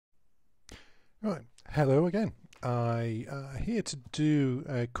Right, hello again. Here to do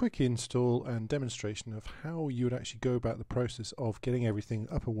a quick install and demonstration of how you would actually go about the process of getting everything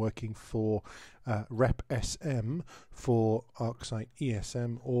up and working for RepSM for ArcSight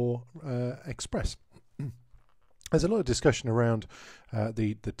ESM or Express. There's a lot of discussion around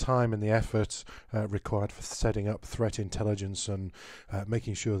the time and the effort required for setting up threat intelligence and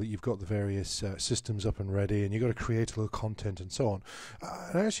making sure that you've got the various systems up and ready, and you've got to create a little content and so on.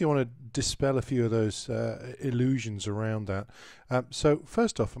 And I actually want to dispel a few of those illusions around that. So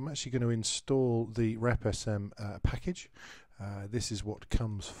first off, I'm actually going to install the RepSM package. This is what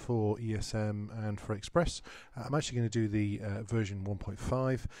comes for ESM and for Express. I'm actually going to do the version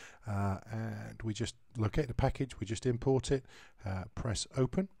 1.5 and we just locate the package, we just import it, press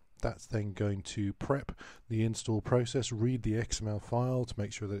open. That's then going to prep the install process, read the XML file to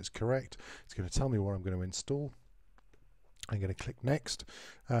make sure that it's correct. It's going to tell me what I'm going to install. I'm going to click next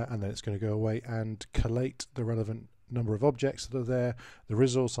and then it's going to go away and collate the relevant number of objects that are there, the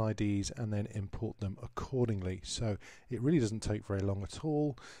resource IDs, and then import them accordingly. So it really doesn't take very long at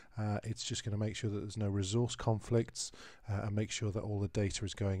all. It's just going to make sure that there's no resource conflicts and make sure that all the data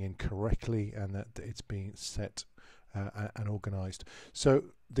is going in correctly and that it's being set and organized. So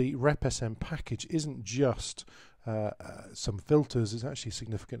the RepSM package isn't just some filters, it's actually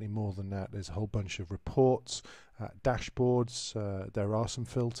significantly more than that. There's a whole bunch of reports, dashboards, there are some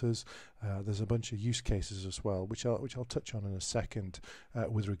filters, there's a bunch of use cases as well, which I'll touch on in a second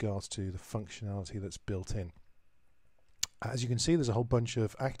with regards to the functionality that's built in. As you can see, there's a whole bunch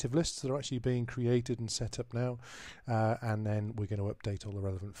of active lists that are actually being created and set up now, and then we're going to update all the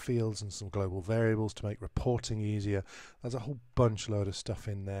relevant fields and some global variables to make reporting easier. There's a whole load of stuff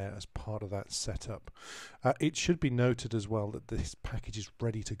in there as part of that setup. It should be noted as well that this package is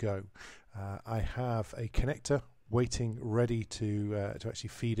ready to go. I have a connector waiting ready to actually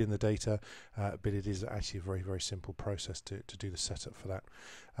feed in the data, but it is actually a very simple process to do the setup for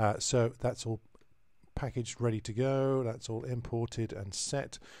that. So that's all packaged, ready to go. That's all imported and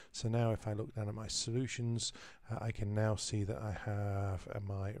set. So now if I look down at my solutions, I can now see that I have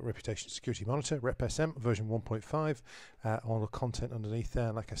my Reputation Security Monitor, RepSM version 1.5, all the content underneath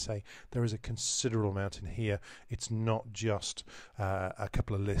there. Like I say, there is a considerable amount in here. It's not just a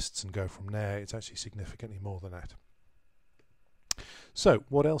couple of lists and go from there. It's actually significantly more than that. So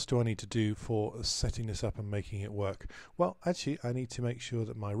what else do I need to do for setting this up and making it work? Well, actually I need to make sure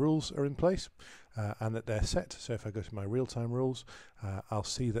that my rules are in place and that they're set. So if I go to my real-time rules, I'll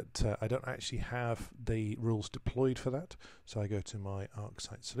see that I don't actually have the rules deployed for that. So I go to my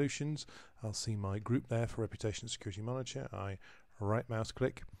ArcSight Solutions, I'll see my group there for Reputation Security Monitor. I right mouse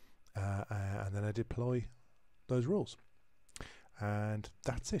click and then I deploy those rules. And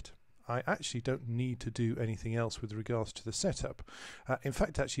that's it. I actually don't need to do anything else with regards to the setup. In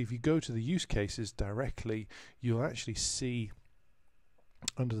fact, actually, if you go to the use cases directly, you'll actually see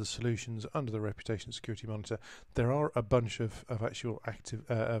under the solutions, under the Reputation Security Monitor, there are a bunch of actual active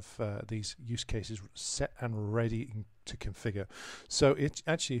these use cases set and ready to configure. So it's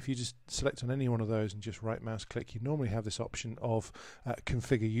actually, if you just select on any one of those and just right mouse click, you normally have this option of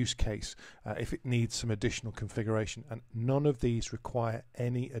configure use case if it needs some additional configuration, and none of these require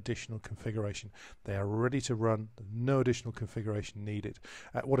any additional configuration. They are ready to run, no additional configuration needed.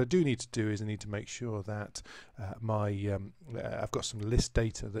 What I do need to do is I need to make sure that I've got some list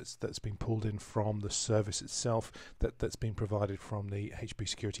data that's been pulled in from the service itself that's been provided from the HP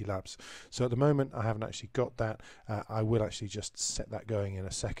Security Labs. So at the moment I haven't actually got that. I will actually just set that going in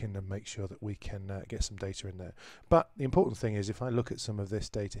a second and make sure that we can get some data in there. But the important thing is, if I look at some of this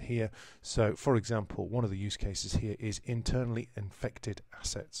data here, so for example, one of the use cases here is internally infected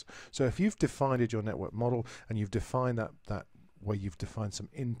assets. So if you've defined your network model and you've defined that where you've defined some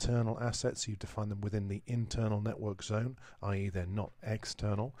internal assets, you've defined them within the internal network zone, i.e. they're not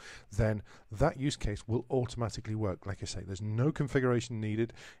external, then that use case will automatically work. Like I say, there's no configuration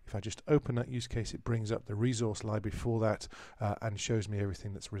needed. If I just open that use case, it brings up the resource library for that and shows me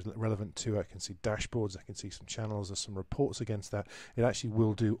everything that's relevant to it. I can see dashboards, I can see some channels, there's some reports against that. It actually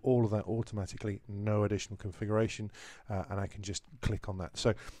will do all of that automatically, no additional configuration, and I can just click on that.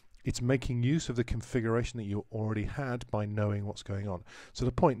 So it's making use of the configuration that you already had by knowing what's going on. So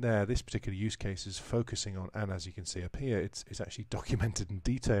the point there, this particular use case is focusing on, and as you can see up here, it's actually documented and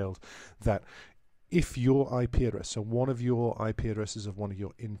detailed, that if your IP address, so one of your IP addresses of one of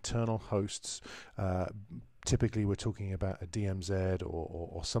your internal hosts Typically we're talking about a DMZ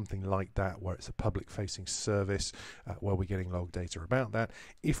or something like that, where it's a public facing service where we're getting log data about that.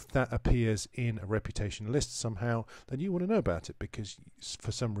 If that appears in a reputation list somehow, then you want to know about it, because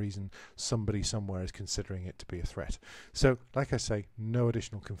for some reason somebody somewhere is considering it to be a threat. So like I say, no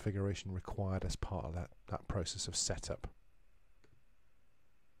additional configuration required as part of that process of setup.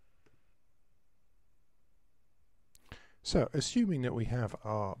 So, assuming that we have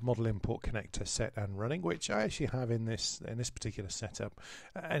our model import connector set and running, which I actually have in this particular setup,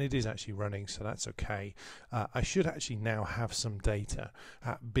 and it is actually running, so that's okay. I should actually now have some data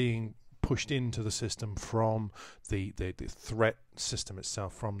being pushed into the system from the threat system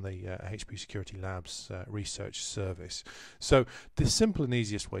itself, from the HP Security Labs research service. So the simple and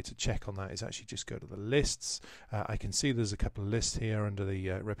easiest way to check on that is actually just go to the lists. I can see there's a couple of lists here under the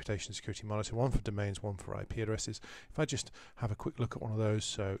Reputation Security Monitor, one for domains, one for IP addresses. If I just have a quick look at one of those,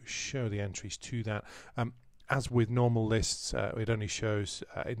 so show the entries to that. As with normal lists, it only shows,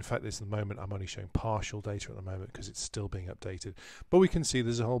 in fact at the moment I'm only showing partial data at the moment because it's still being updated. But we can see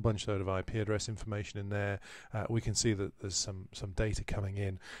there's a whole bunch of IP address information in there. We can see that there's some data coming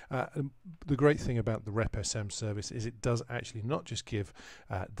in. The great thing about the RepSM service is it does actually not just give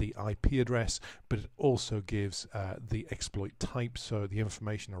the IP address, but it also gives the exploit type, so the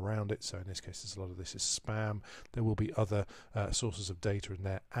information around it. So in this case, a lot of this is spam. There will be other sources of data in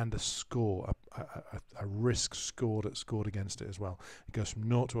there, and a score, a risk score that's scored against it as well. It goes from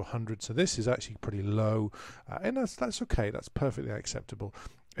 0 to 100, so this is actually pretty low, and that's okay, that's perfectly acceptable.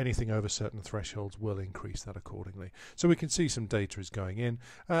 Anything over certain thresholds will increase that accordingly. So we can see some data is going in,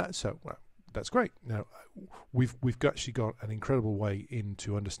 so well, that's great. Now we've actually got an incredible way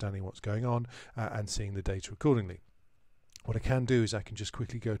into understanding what's going on and seeing the data accordingly. What I can do is I can just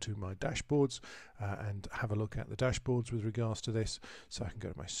quickly go to my dashboards and have a look at the dashboards with regards to this. So I can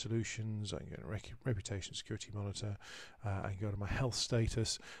go to my solutions, I can go to Reputation Security Monitor, I can go to my health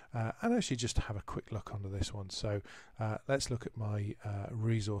status, and actually just have a quick look onto this one. So let's look at my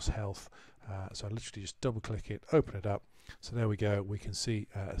resource health. So I literally just double click it, open it up. So there we go, we can see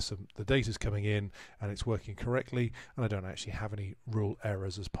the data's coming in and it's working correctly, and I don't actually have any rule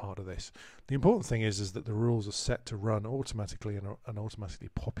errors as part of this. The important thing is that the rules are set to run automatically and automatically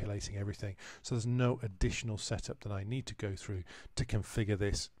populating everything, so there's no additional setup that I need to go through to configure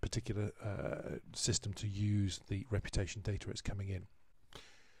this particular system to use the reputation data it's coming in.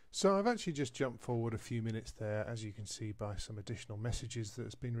 So I've actually just jumped forward a few minutes there, as you can see by some additional messages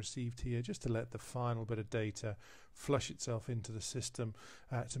that's been received here, just to let the final bit of data flush itself into the system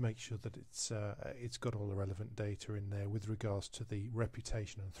to make sure that it's got all the relevant data in there with regards to the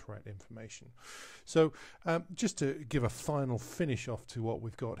reputation and threat information. So just to give a final finish off to what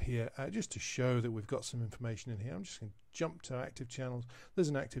we've got here, just to show that we've got some information in here, I'm just going to jump to active channels. There's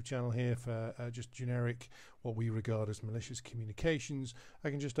an active channel here for just generic, what we regard as malicious communications. I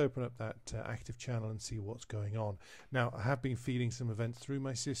can just open up that active channel and see what's going on. Now I have been feeding some events through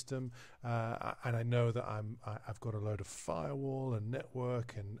my system, and I know that I've got a load of firewall and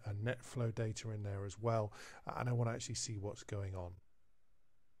network and net flow data in there as well, and I want to actually see what's going on.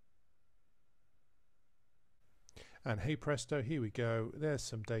 And hey presto, here we go. There's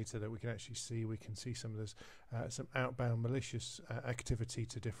some data that we can actually see. We can see some of this, some outbound malicious activity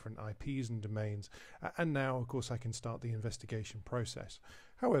to different IPs and domains. And now, of course, I can start the investigation process.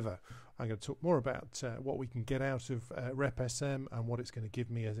 However, I'm going to talk more about what we can get out of RepSM and what it's going to give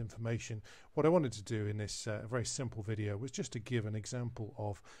me as information. What I wanted to do in this very simple video was just to give an example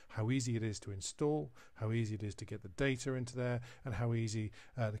of how easy it is to install, how easy it is to get the data into there, and how easy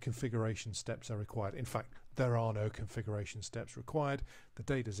the configuration steps are required. In fact, there are no configuration steps required. The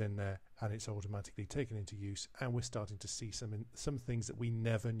data's in there and it's automatically taken into use, and we're starting to see some things that we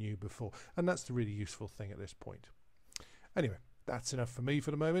never knew before, and that's the really useful thing at this point. Anyway, that's enough for me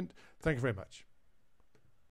for the moment. Thank you very much.